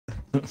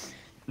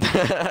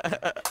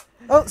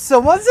Oh,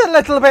 someone's a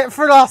little bit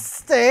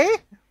frosty.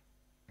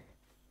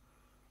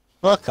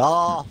 Fuck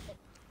off.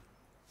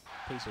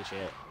 Piece of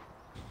shit.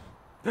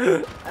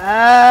 Oh.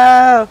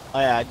 Oh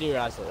yeah, I do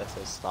realise that this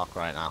is stock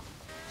right now.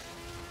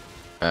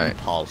 Alright.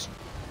 Pause.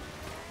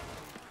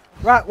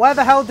 Right, where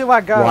the hell do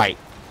I go? Right.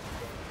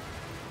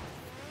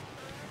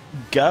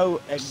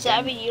 Go again.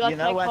 Savvy, you like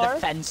know my where car?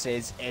 the fence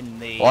is in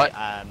the What?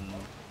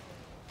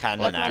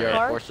 cannon Like my area?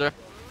 car? Forster?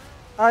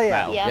 Oh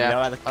yeah. Well, Yeah. you know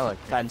where the I like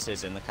fence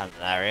is in the cannon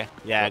area?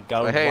 Yeah,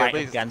 go Well, hey, right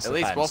at against the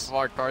least fence. both of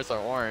our cars are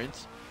orange.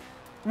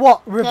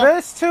 What?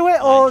 Reverse to it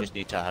I or just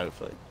need to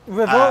hopefully.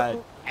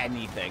 revolt?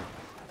 Anything.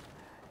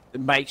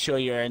 Make sure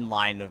you're in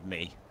line with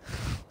me.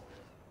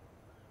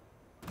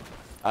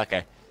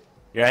 Okay.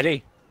 You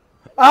ready?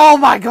 Oh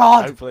my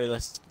god! Hopefully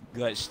this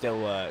glitch still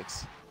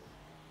works.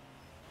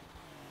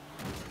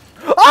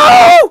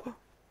 Oh!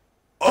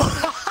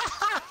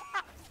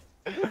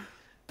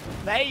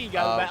 There you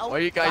go, Mel. what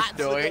are you guys That's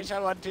doing? The glitch I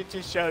wanted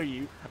to show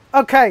you.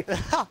 Okay,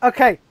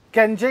 okay,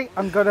 Genji,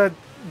 I'm gonna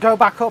go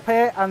back up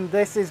here and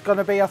this is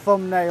gonna be a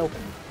thumbnail.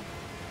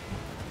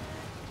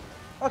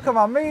 Oh, come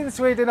on, me and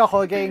Sweden are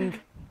hugging.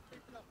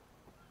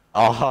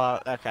 Oh,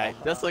 okay.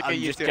 Just look at I'm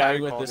you just two going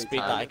having with the quality speed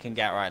that time. I can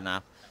get right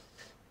now.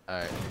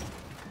 Alright.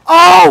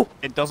 Oh!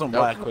 It doesn't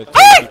Nope. work with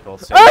two people,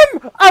 so...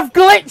 I've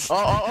glitched!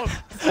 Oh,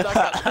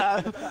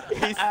 stuck.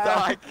 He's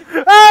stuck.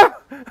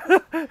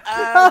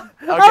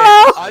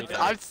 Okay,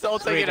 I'm still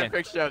taking a Sweden.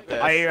 picture of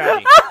this. Are you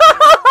ready?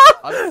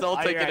 I'm still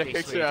Are you taking a ready,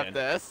 picture of Sweden?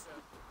 this.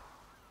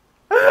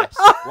 Yes.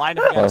 Line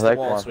up against the One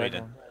wall, second.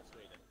 Sweden.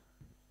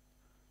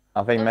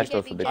 I think Okay,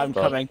 Metro's a bit I'm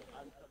stuck. coming.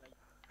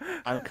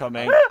 I'm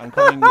coming. I'm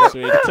coming,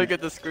 Sweden. Took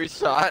it the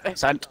screenshot.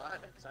 Sent.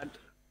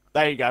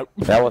 There you go.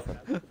 That was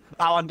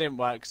That one didn't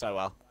work so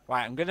well.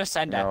 Right, I'm gonna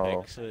send No.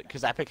 Epic,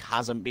 because Epic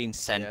hasn't been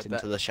sent Yeah, into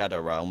that- the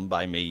Shadow Realm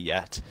by me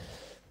yet.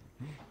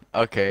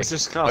 Okay. It's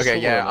just cars Okay,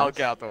 yeah, forward. I'll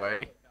get out the way.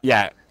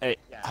 Yeah, it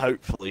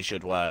hopefully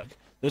should work.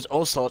 There's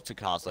all sorts of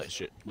cars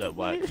that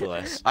work for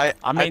this. I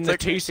mean, the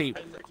took- 2C...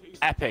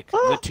 Epic,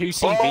 the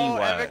 2CB Oh,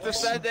 works. Epic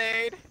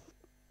descending!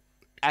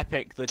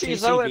 Epic, the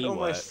Jeez, I went 2CB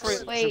almost works.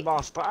 300 Wait.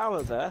 miles per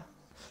hour there.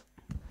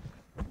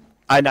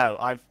 I know,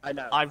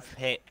 I've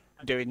hit...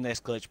 Doing this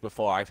glitch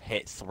before, I've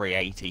hit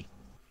 380.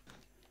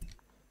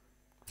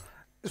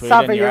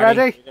 Savvy, you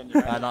ready?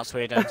 Not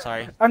Sweden,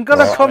 sorry. I'm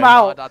gonna Oh, come no,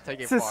 out. not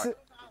taking to part.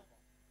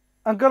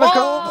 I'm gonna go.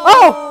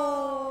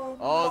 Oh!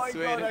 Oh, my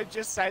Sweden. God, I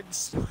just said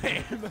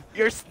swim.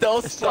 You're still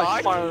It's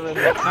like stuck? firing the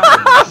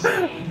cannons.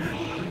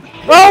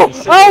 Oh!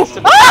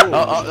 Oh!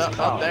 Ah!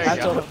 Oh, there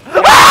you go.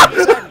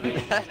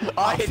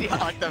 Oh, he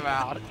knocked him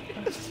out.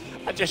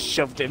 I just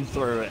shoved him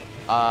through it.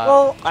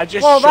 Well, I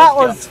just well, that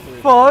shoved him was through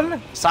it.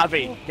 fun.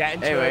 Savvy, get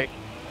into Anyway.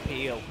 a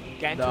peel.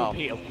 Get into No, a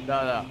peel.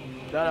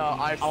 no,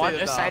 I've I want seen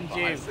to enough. send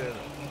you. I've seen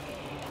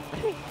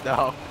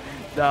enough.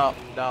 No,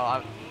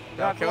 I'm...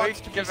 No, can we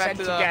wants to be get back sent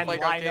to the again,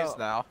 playground line games up.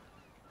 now?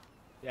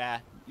 Yeah,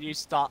 you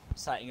start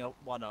setting up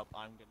one up.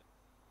 I'm gonna.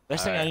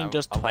 This thing Alright, only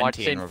does I'm 20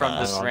 watching in from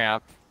reverse. this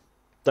ramp.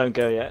 Don't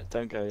go yet,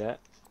 don't go yet.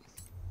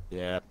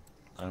 Yeah,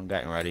 I'm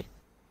getting ready.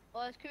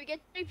 Well, can we get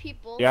 3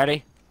 people? You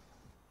ready?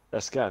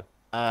 Let's go.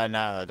 No,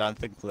 I don't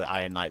think the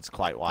Iron Knight's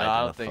quite wide No, I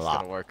don't enough think for it's that.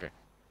 gonna work.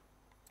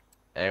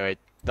 Anyway,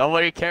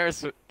 nobody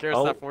cares Oh.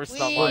 that we're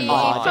not Wee, one.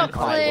 Oh, jump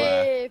quite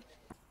flip.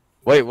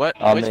 Wait, what?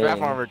 I Which map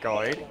mean- are we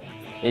going?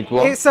 It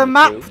was. It's a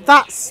map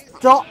that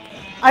stop.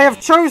 I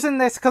have chosen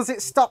this because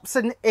it stops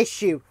an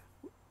issue.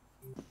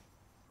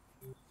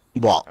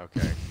 What?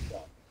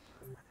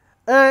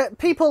 Okay.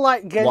 People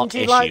like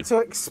Genji issue? like to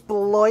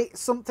exploit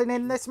something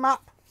in this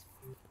map.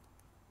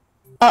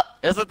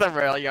 Is it the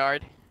rail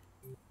yard?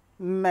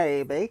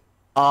 Maybe.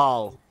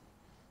 Oh.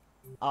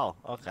 Oh,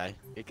 okay.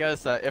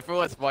 Because if it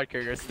was mud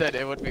kickers, then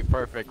it would be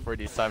perfect for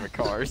these type of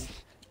cars.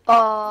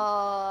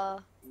 No,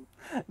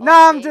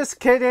 I'm Okay. just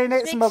kidding.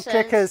 It's Makes mud sense.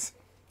 kickers.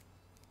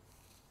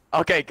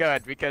 Okay,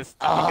 good, because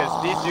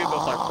these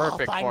vehicles are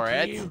perfect for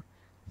it.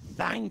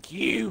 Thank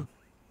you.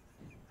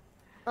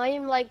 I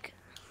am like...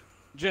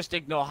 Just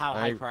ignore how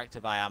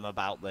hyperactive I am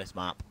about this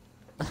map.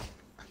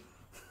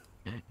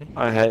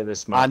 I hate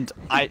this map.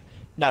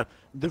 And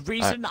the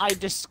reason I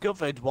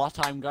discovered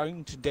what I'm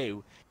going to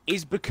do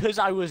is because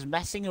I was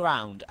messing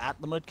around at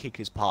the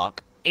Mudkickers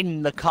Park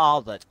in the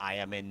car that I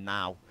am in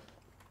now.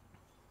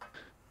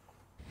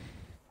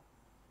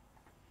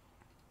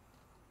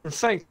 The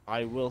thing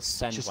I will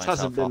send just myself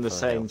hasn't been off the a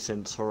same hill.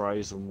 since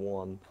Horizon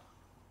 1.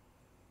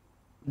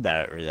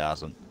 No, it really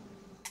hasn't.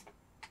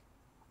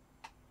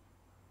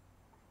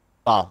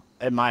 Well,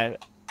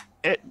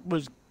 it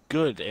was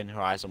good in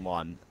Horizon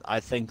 1. I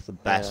think the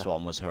best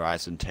one was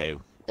Horizon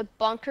 2. The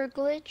bunker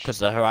glitch? Because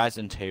the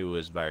Horizon 2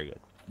 was very good.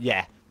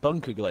 Yeah,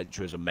 Bunker Glitch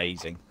was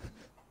amazing.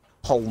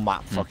 Whole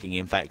map fucking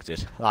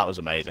infected. That was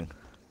amazing.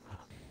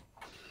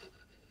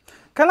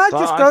 Can I But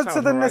just I go found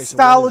to the Horizon 1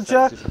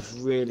 nostalgia? Infected was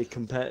really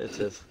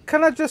competitive.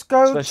 Can I just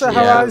go Especially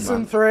to yeah, Horizon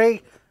man.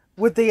 3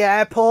 with the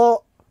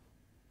airport?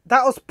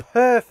 That was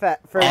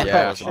perfect for Yeah, Epic.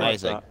 it was I like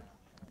amazing. that.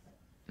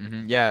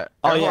 Yeah.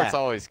 Oh, Airport's yeah.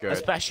 always good.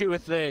 Especially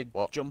with the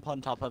Well- jump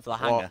on top of the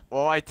hangar.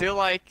 Well, I do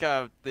like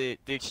the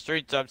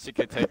extreme jumps you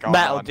can take on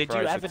Metal, on did you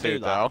Horizon ever 2, do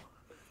that? though.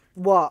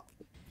 What?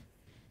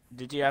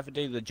 Did you ever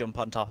do the jump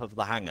on top of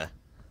the hangar?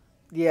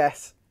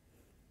 Yes.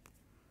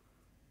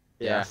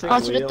 Yeah. I think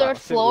Onto the we all- third I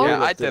think we floor? all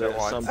Yeah, I did did it at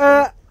once. some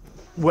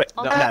point.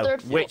 On the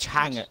third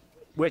floor.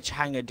 Which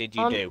hangar did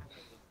you On- do?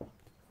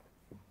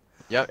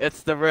 Yep,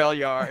 it's the rail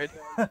yard.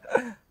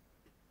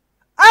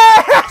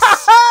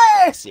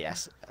 Yes,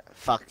 yes.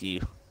 Fuck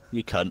you.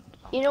 You cunt.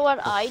 You know what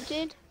I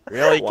did?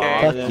 Really,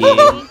 Wow, gang?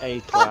 you. A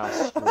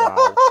class.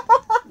 Wow.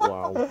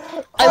 Wow.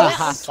 I went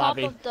Haha, on top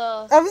Savvy. of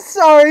the I'm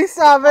sorry,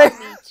 Sammy.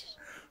 beach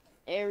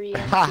area.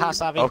 Haha,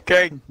 Savvy.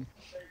 Okay.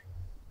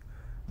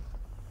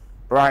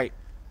 Right.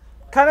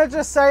 Can I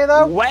just say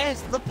though?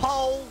 Where's the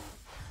pole?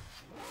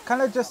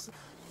 Can I just?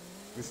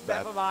 Who's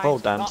that? Never mind. Pole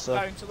I'm not dancer.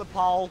 going to the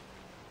pole.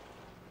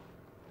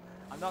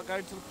 I'm not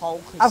going to the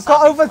pole. 'Cause I've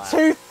got Sammy's over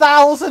there.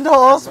 2,000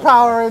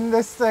 horsepower in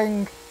this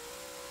thing.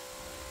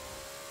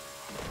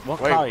 What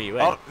Wait. car are you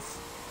in?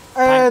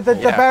 Oh, The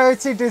Yeah.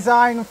 Deverity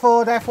Design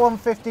Ford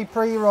F-150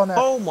 pre-runner.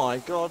 Oh my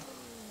god.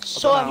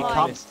 So What am the You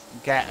hell? I. can't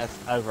get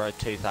over a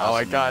 2,000. Oh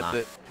my on god,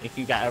 that. the- You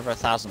can get over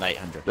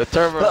 1,800. the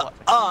turbo.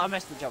 Oh, I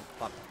missed the jump.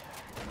 Fuck.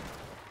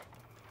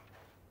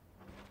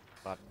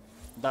 Fuck.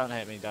 Don't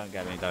hit me, don't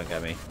get me, don't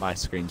get me. My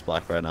screen's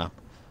black right now.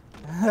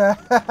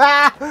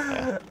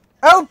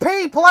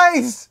 OP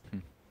plays.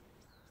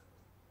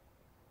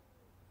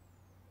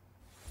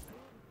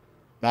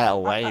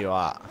 Metal, where you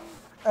at?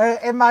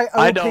 In my OP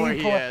I know where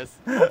he play. is.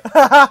 But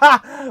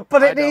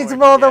I it know needs where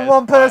more he than is,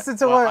 one person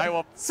to but work. I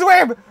will-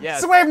 Swim!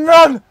 Yes. Swim,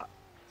 run!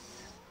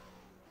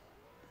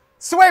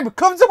 Swim!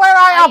 Come to where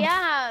I am!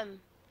 I am.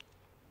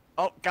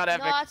 Oh, got No,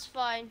 epic. that's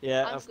fine.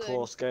 Yeah, I'm of good.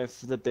 course. Go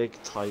for the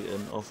big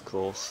Titan, of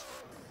course.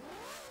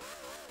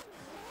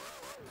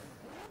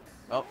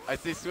 Oh, I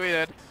see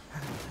Sweden.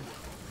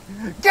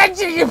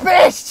 Genji, you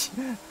bitch!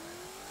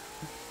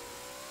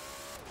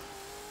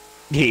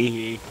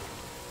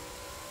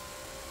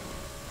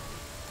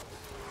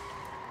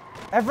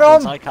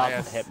 Everyone! I can't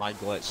Yes. hit my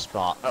glitch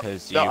spot Oh,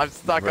 because no, you I'm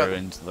stuck on-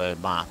 ruined the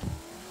map.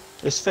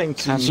 This thing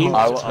Can keeps you-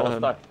 I on was turn.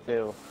 stuck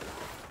too.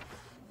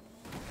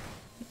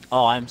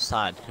 Oh, I'm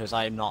sad because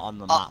I'm not on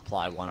the map that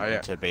I wanted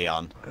yeah. to be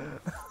on.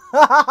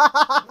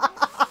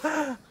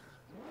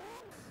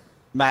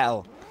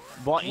 Metal,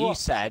 what you What?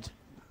 said,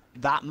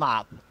 that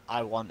map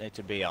I wanted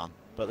to be on,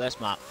 but this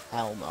map,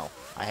 hell no.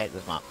 I hate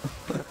this map.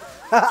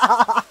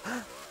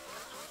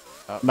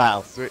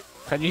 Metal, Sweet.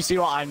 can you see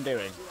what I'm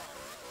doing?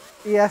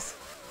 Yes.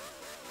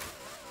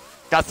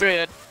 Got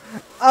Sweden.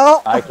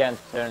 Oh! I can't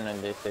turn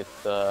in this,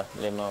 it's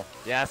limo.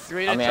 Yeah,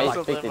 Sweden I mean, I chose a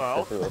expect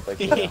limo. it to do it, like,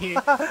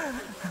 yeah.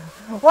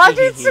 Why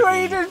did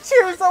Sweden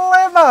choose a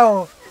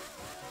limo?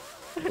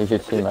 You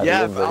should see my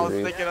Yes, I was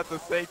delivery thinking of the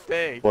same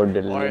thing. for the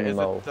Or is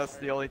limo. it just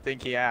the only thing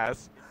he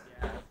has?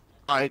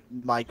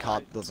 My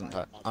card doesn't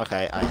hurt.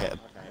 Okay, I hit him.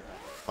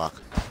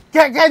 Fuck.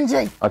 Get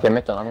Genji! Okay,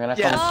 Metal, I'm gonna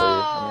Yes. come for you.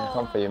 I'm gonna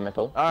come for you,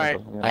 Metal. Alright,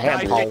 Metal, I'm gonna I come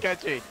hit for Paul. you. I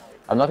think Genji.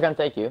 I'm not gonna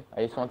take you.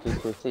 I just want you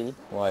to see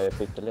why I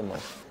picked the limo.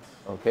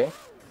 Okay?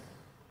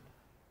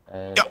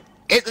 Yo,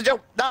 hit the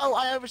jump! No,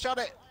 I overshot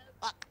it!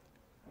 Fuck.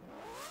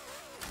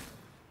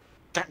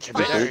 Gotcha,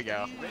 there we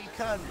go. You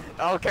cunt.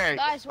 Okay.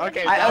 Guys, what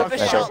okay. did you now do?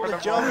 it's I time overshot for the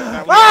the jump.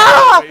 moment that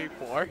Ah! we were waiting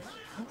for.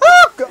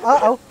 Oh!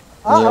 Uh-oh.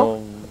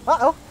 Uh-oh. Nyom,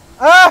 Uh-oh.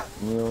 Ah!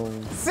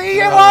 nyom, See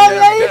you No, all no,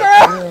 later!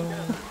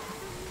 nyom.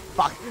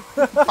 Fuck.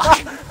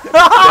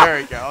 Fuck. There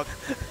we go.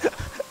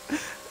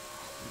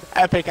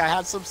 Epic, I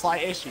had some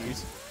slight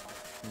issues.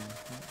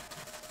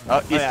 Oh,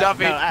 he's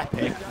jumping. No,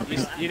 Epic.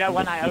 You know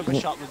when I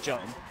overshot the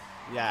jump?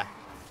 Yeah.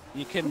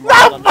 You can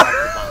land on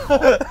top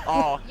of that.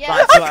 Oh, Yeah.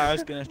 That's where I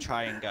was gonna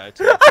try and go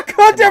to. I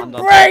couldn't Land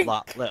on top break!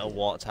 of that little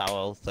water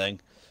tower thing.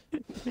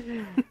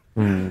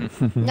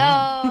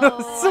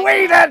 No.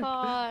 Sweden!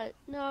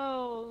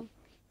 No.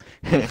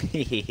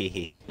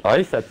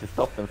 I said to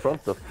stop in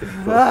front of this.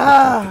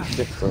 Ah.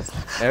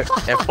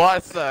 it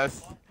was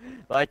us.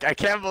 Like, I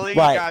can't believe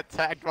Right. you got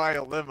attacked by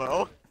a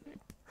limo.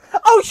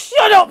 Oh,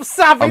 shut up,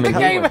 Savvy! I mean, The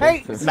game he went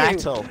hates into- you!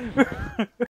 Metal.